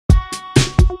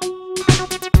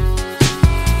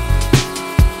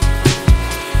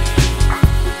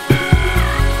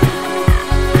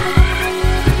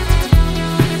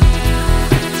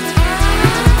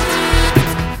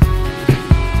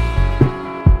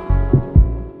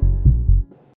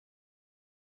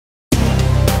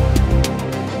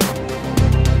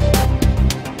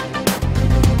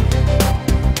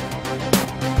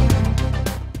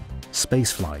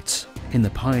spaceflight. In the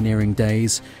pioneering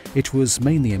days, it was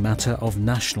mainly a matter of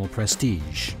national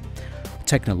prestige.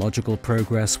 Technological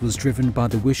progress was driven by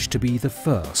the wish to be the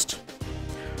first.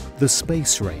 The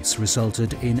space race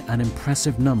resulted in an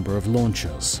impressive number of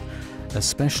launches,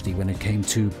 especially when it came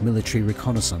to military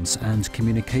reconnaissance and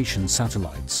communication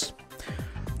satellites.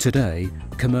 Today,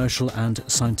 commercial and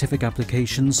scientific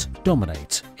applications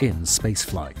dominate in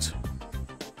spaceflight.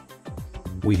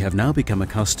 We have now become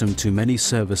accustomed to many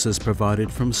services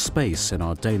provided from space in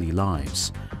our daily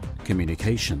lives: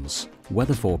 communications,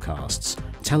 weather forecasts,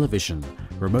 television,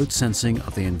 remote sensing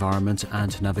of the environment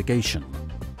and navigation.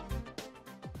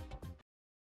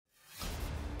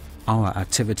 Our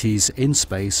activities in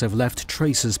space have left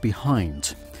traces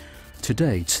behind. To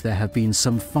date, there have been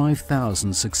some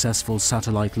 5,000 successful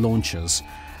satellite launches,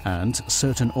 and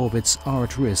certain orbits are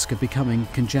at risk of becoming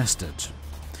congested.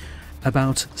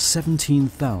 About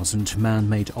 17,000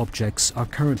 man-made objects are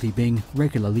currently being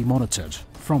regularly monitored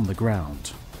from the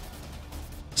ground.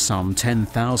 Some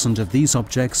 10,000 of these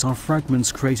objects are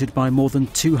fragments created by more than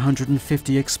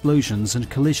 250 explosions and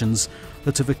collisions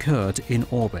that have occurred in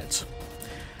orbit.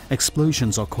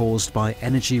 Explosions are caused by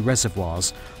energy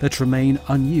reservoirs that remain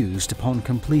unused upon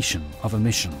completion of a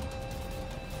mission.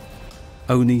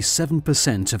 Only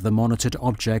 7% of the monitored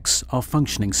objects are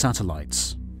functioning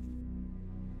satellites.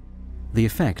 The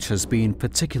effect has been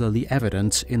particularly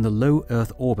evident in the low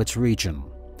Earth orbit region.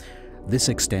 This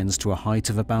extends to a height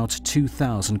of about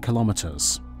 2,000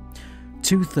 kilometers.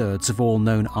 Two-thirds of all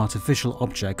known artificial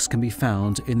objects can be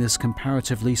found in this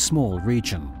comparatively small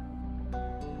region.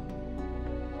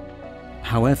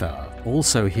 However,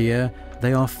 also here,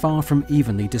 they are far from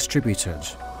evenly distributed.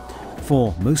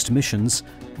 For most missions,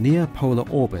 near polar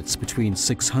orbits between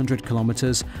 600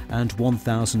 kilometers and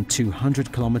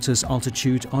 1,200 kilometers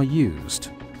altitude are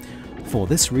used. For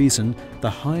this reason, the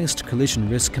highest collision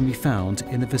risk can be found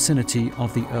in the vicinity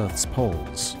of the Earth's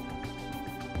poles.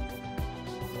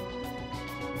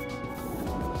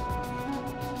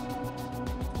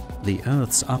 The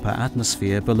Earth's upper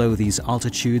atmosphere below these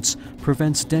altitudes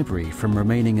prevents debris from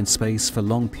remaining in space for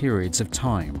long periods of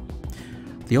time.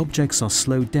 The objects are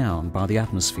slowed down by the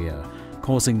atmosphere,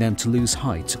 causing them to lose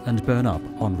height and burn up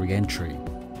on re-entry.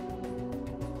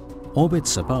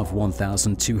 Orbits above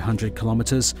 1,200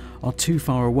 kilometers are too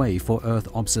far away for Earth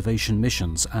observation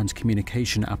missions and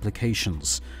communication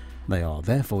applications. They are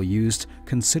therefore used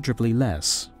considerably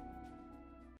less.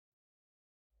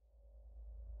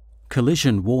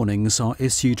 Collision warnings are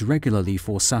issued regularly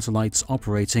for satellites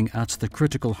operating at the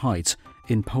critical height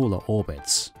in polar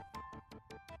orbits.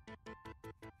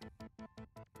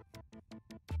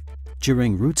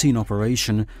 During routine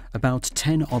operation, about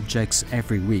 10 objects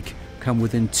every week come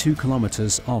within 2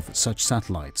 kilometers of such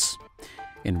satellites.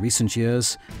 In recent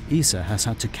years, ESA has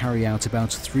had to carry out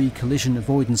about 3 collision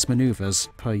avoidance maneuvers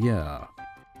per year.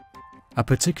 A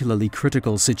particularly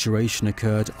critical situation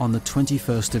occurred on the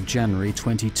 21st of January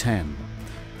 2010.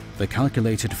 The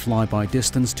calculated flyby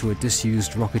distance to a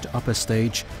disused rocket upper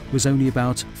stage was only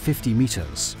about 50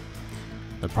 meters.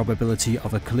 The probability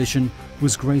of a collision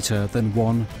was greater than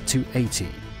 1 to 80.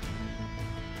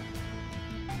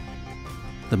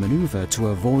 The maneuver to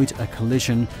avoid a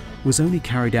collision was only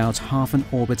carried out half an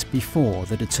orbit before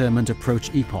the determined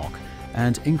approach epoch,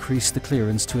 and increased the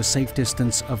clearance to a safe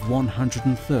distance of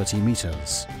 130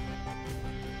 meters.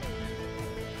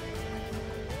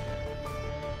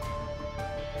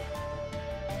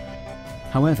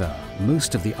 However,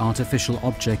 most of the artificial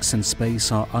objects in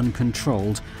space are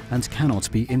uncontrolled and cannot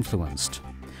be influenced.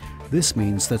 This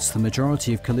means that the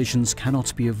majority of collisions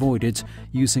cannot be avoided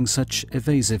using such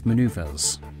evasive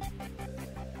maneuvers.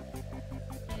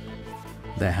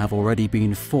 There have already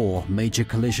been 4 major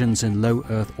collisions in low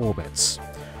Earth orbits.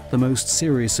 The most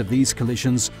serious of these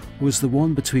collisions was the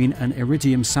one between an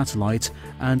Iridium satellite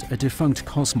and a defunct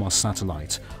Cosmos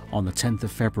satellite on the 10th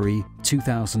of February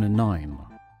 2009.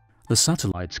 The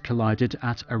satellites collided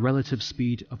at a relative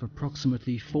speed of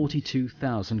approximately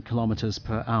 42,000 kilometers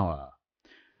per hour.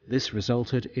 This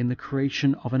resulted in the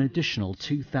creation of an additional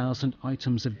 2,000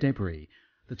 items of debris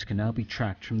that can now be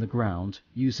tracked from the ground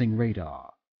using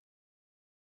radar.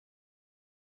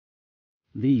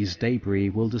 These debris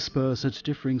will disperse at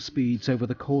differing speeds over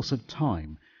the course of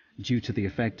time due to the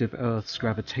effect of Earth's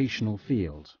gravitational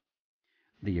field.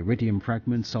 The iridium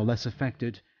fragments are less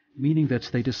affected, meaning that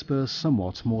they disperse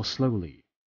somewhat more slowly.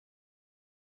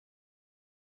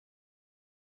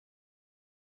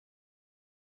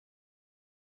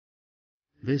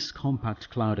 This compact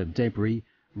cloud of debris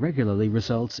regularly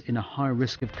results in a high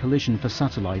risk of collision for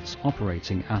satellites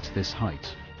operating at this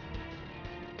height.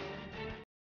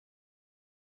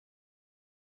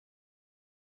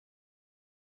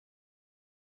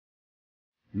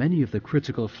 Many of the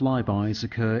critical flybys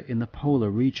occur in the polar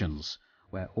regions,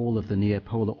 where all of the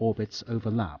near-polar orbits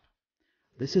overlap.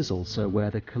 This is also where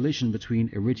the collision between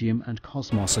Iridium and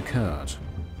Cosmos occurred.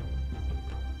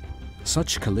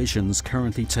 Such collisions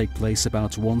currently take place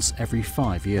about once every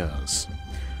 5 years.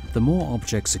 The more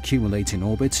objects accumulate in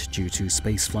orbit due to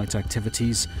spaceflight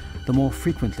activities, the more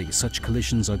frequently such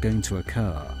collisions are going to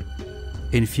occur.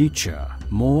 In future,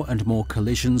 more and more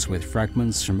collisions with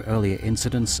fragments from earlier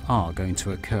incidents are going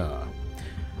to occur.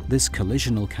 This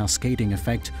collisional cascading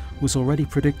effect was already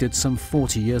predicted some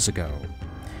 40 years ago.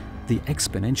 The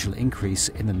exponential increase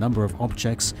in the number of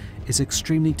objects is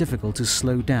extremely difficult to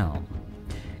slow down.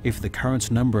 If the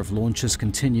current number of launches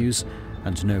continues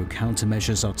and no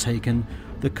countermeasures are taken,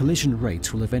 the collision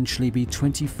rate will eventually be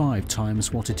 25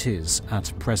 times what it is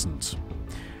at present.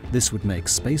 This would make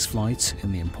spaceflight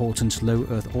in the important low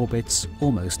Earth orbits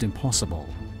almost impossible.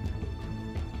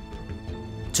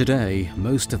 Today,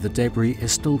 most of the debris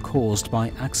is still caused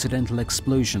by accidental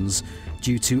explosions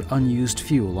due to unused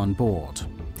fuel on board.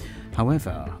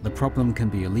 However, the problem can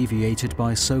be alleviated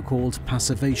by so-called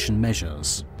passivation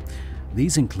measures.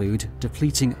 These include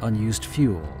depleting unused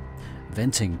fuel,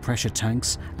 venting pressure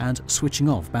tanks, and switching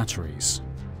off batteries.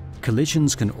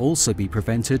 Collisions can also be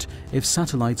prevented if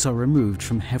satellites are removed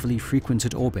from heavily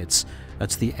frequented orbits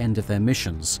at the end of their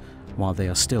missions while they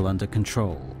are still under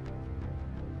control.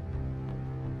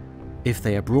 If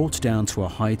they are brought down to a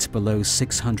height below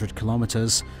 600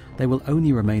 kilometers, they will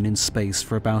only remain in space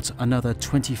for about another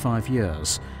 25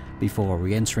 years before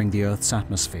re-entering the Earth's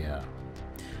atmosphere.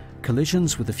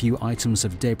 Collisions with a few items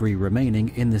of debris remaining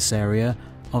in this area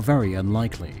are very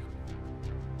unlikely.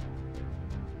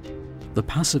 The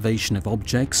passivation of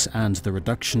objects and the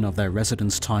reduction of their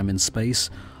residence time in space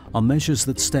are measures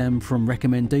that stem from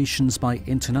recommendations by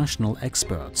international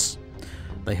experts.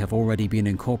 They have already been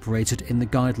incorporated in the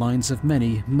guidelines of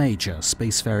many major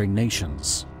spacefaring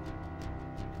nations.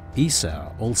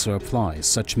 ESA also applies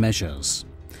such measures.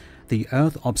 The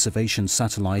Earth observation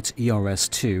satellite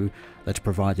ERS-2 that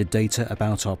provided data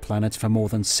about our planet for more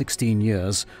than 16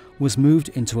 years was moved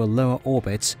into a lower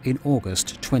orbit in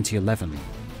August 2011.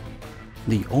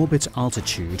 The orbit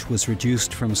altitude was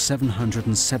reduced from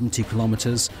 770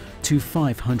 kilometers to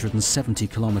 570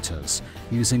 kilometers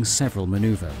using several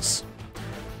maneuvers.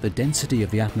 The density of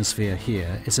the atmosphere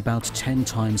here is about 10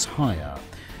 times higher,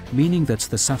 meaning that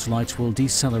the satellite will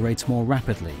decelerate more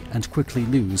rapidly and quickly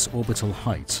lose orbital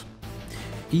height.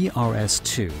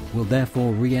 ERS-2 will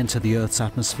therefore re-enter the Earth's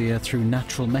atmosphere through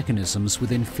natural mechanisms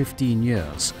within 15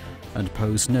 years and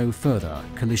pose no further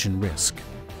collision risk.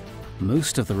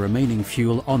 Most of the remaining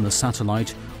fuel on the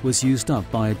satellite was used up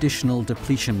by additional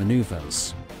depletion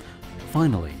maneuvers.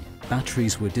 Finally,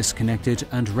 batteries were disconnected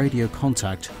and radio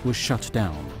contact was shut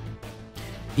down.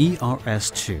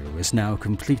 ERS-2 is now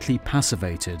completely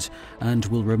passivated and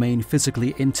will remain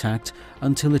physically intact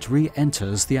until it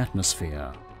re-enters the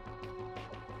atmosphere.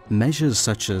 Measures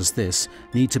such as this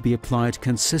need to be applied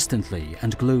consistently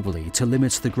and globally to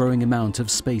limit the growing amount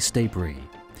of space debris.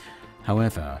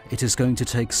 However, it is going to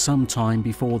take some time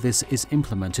before this is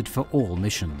implemented for all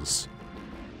missions.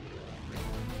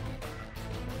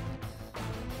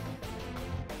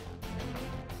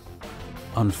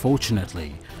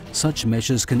 Unfortunately, such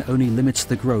measures can only limit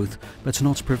the growth but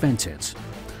not prevent it.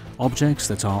 Objects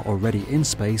that are already in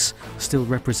space still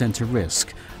represent a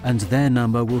risk, and their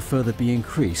number will further be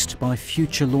increased by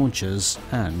future launches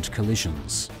and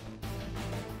collisions.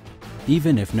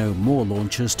 Even if no more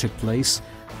launches took place,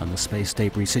 and the space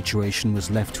debris situation was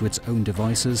left to its own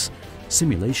devices,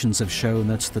 simulations have shown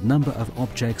that the number of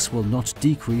objects will not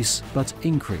decrease but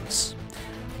increase.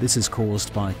 This is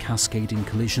caused by cascading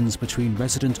collisions between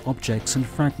resident objects and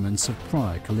fragments of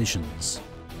prior collisions.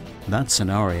 That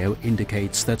scenario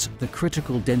indicates that the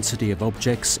critical density of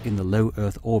objects in the low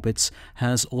Earth orbits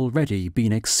has already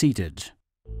been exceeded.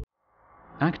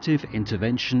 Active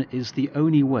intervention is the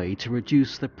only way to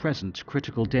reduce the present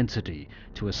critical density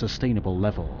to a sustainable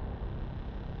level.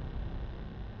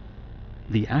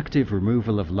 The active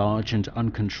removal of large and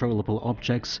uncontrollable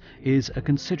objects is a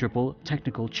considerable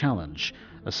technical challenge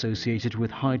associated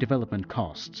with high development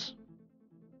costs.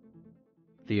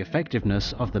 The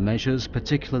effectiveness of the measures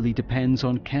particularly depends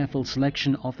on careful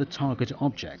selection of the target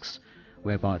objects,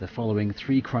 whereby the following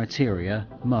 3 criteria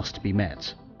must be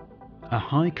met: a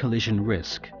high collision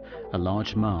risk, a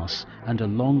large mass, and a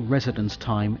long residence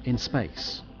time in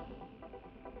space.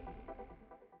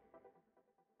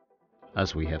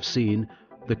 As we have seen,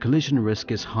 the collision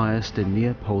risk is highest in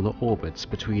near-polar orbits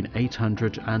between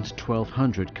 800 and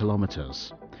 1200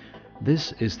 kilometers.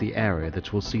 This is the area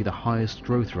that will see the highest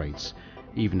growth rates,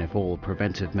 even if all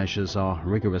preventive measures are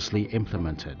rigorously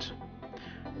implemented.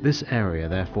 This area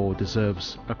therefore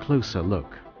deserves a closer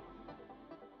look.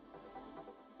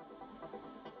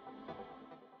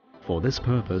 For this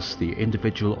purpose, the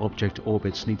individual object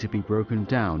orbits need to be broken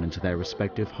down into their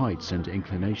respective heights and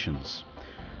inclinations.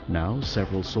 Now,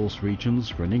 several source regions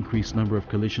for an increased number of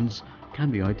collisions can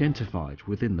be identified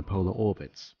within the polar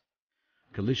orbits.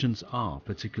 Collisions are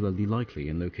particularly likely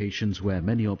in locations where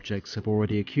many objects have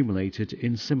already accumulated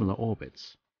in similar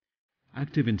orbits.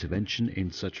 Active intervention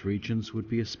in such regions would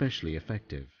be especially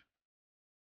effective.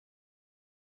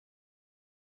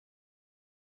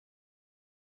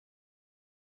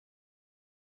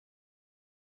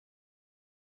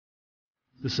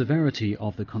 The severity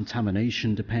of the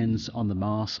contamination depends on the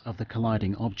mass of the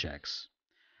colliding objects.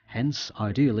 Hence,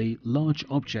 ideally, large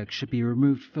objects should be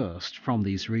removed first from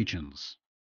these regions.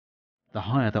 The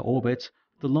higher the orbit,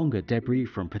 the longer debris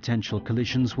from potential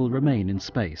collisions will remain in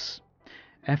space.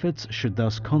 Efforts should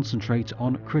thus concentrate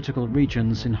on critical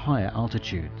regions in higher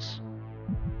altitudes.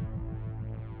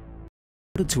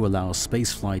 In order to allow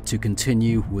spaceflight to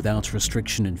continue without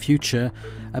restriction in future,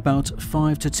 about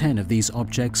 5 to 10 of these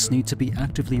objects need to be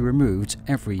actively removed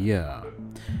every year.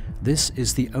 This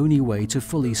is the only way to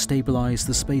fully stabilize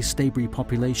the space debris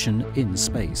population in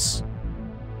space.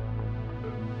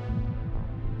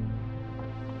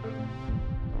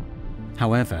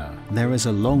 However, there is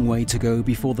a long way to go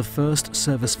before the first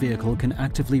service vehicle can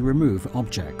actively remove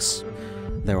objects.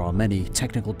 There are many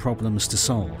technical problems to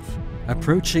solve.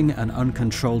 Approaching an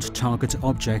uncontrolled target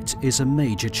object is a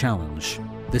major challenge.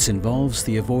 This involves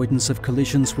the avoidance of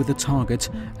collisions with the target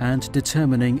and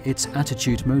determining its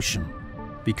attitude motion.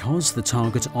 Because the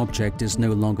target object is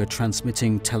no longer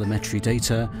transmitting telemetry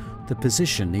data, the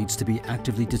position needs to be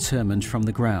actively determined from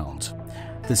the ground.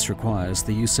 This requires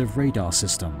the use of radar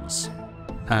systems.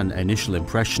 An initial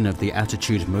impression of the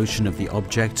attitude motion of the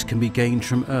object can be gained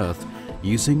from Earth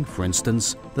using, for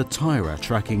instance, the Tyra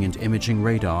tracking and imaging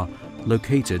radar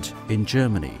located in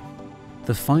Germany.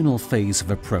 The final phase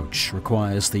of approach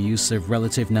requires the use of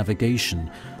relative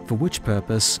navigation, for which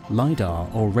purpose LiDAR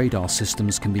or radar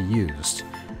systems can be used.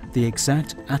 The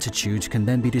exact attitude can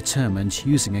then be determined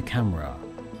using a camera.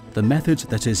 The method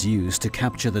that is used to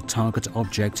capture the target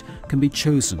object can be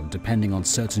chosen depending on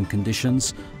certain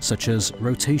conditions such as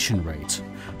rotation rate,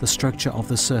 the structure of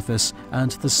the surface,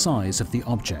 and the size of the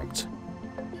object.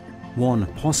 One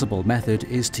possible method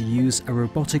is to use a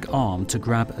robotic arm to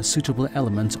grab a suitable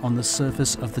element on the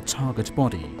surface of the target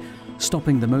body,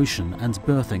 stopping the motion and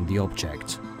berthing the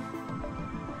object.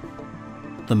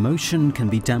 The motion can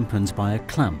be dampened by a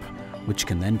clamp, which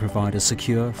can then provide a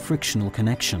secure frictional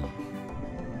connection.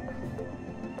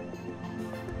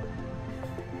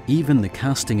 Even the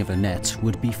casting of a net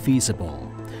would be feasible.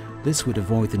 This would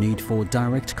avoid the need for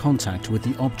direct contact with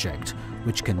the object,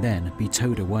 which can then be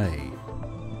towed away.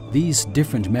 These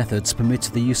different methods permit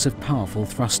the use of powerful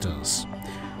thrusters.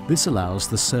 This allows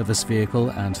the service vehicle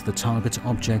and the target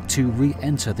object to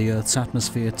re-enter the Earth's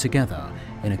atmosphere together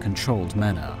in a controlled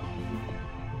manner.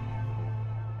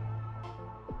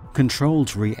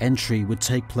 Controlled re-entry would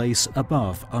take place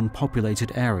above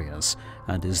unpopulated areas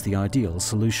and is the ideal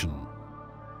solution.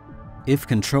 If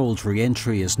controlled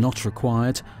re-entry is not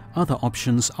required, other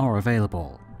options are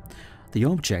available. The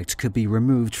object could be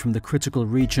removed from the critical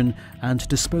region and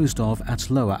disposed of at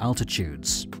lower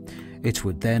altitudes. It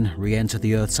would then re-enter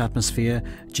the Earth's atmosphere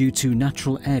due to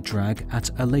natural air drag at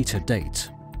a later date.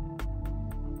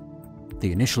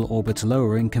 The initial orbit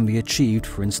lowering can be achieved,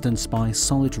 for instance, by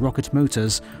solid rocket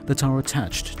motors that are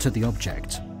attached to the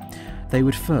object. They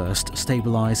would first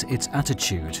stabilize its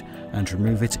attitude and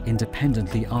remove it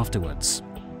independently afterwards.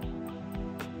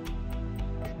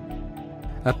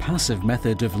 A passive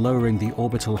method of lowering the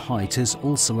orbital height is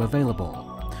also available.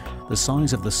 The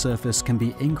size of the surface can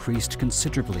be increased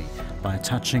considerably by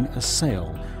attaching a sail,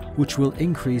 which will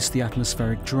increase the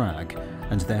atmospheric drag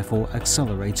and therefore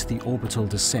accelerate the orbital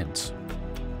descent.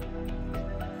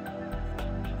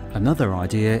 Another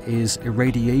idea is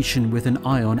irradiation with an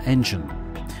ion engine.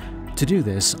 To do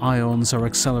this, ions are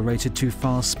accelerated to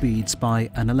fast speeds by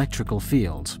an electrical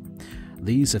field.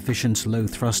 These efficient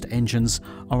low-thrust engines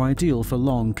are ideal for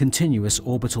long, continuous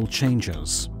orbital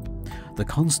changes. The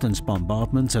constant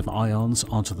bombardment of ions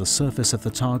onto the surface of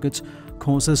the target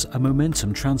causes a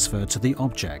momentum transfer to the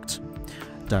object.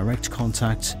 Direct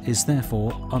contact is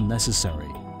therefore unnecessary.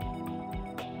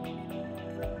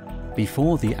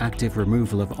 Before the active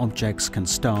removal of objects can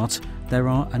start, there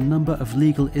are a number of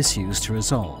legal issues to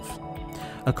resolve.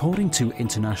 According to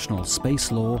international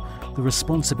space law, the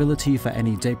responsibility for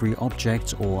any debris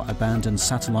object or abandoned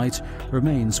satellite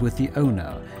remains with the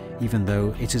owner, even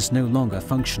though it is no longer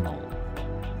functional.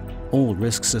 All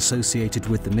risks associated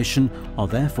with the mission are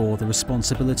therefore the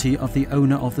responsibility of the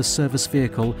owner of the service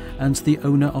vehicle and the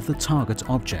owner of the target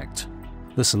object.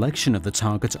 The selection of the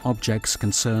target objects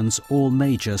concerns all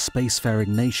major spacefaring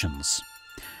nations.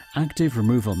 Active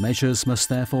removal measures must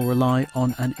therefore rely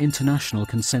on an international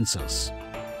consensus.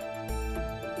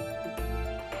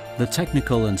 The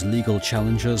technical and legal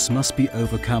challenges must be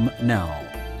overcome now.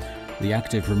 The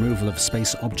active removal of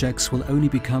space objects will only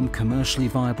become commercially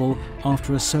viable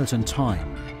after a certain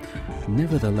time.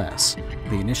 Nevertheless,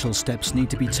 the initial steps need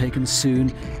to be taken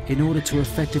soon in order to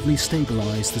effectively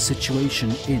stabilize the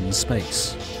situation in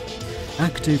space.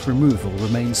 Active removal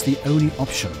remains the only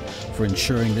option for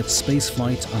ensuring that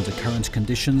spaceflight under current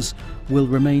conditions will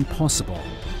remain possible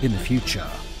in the future.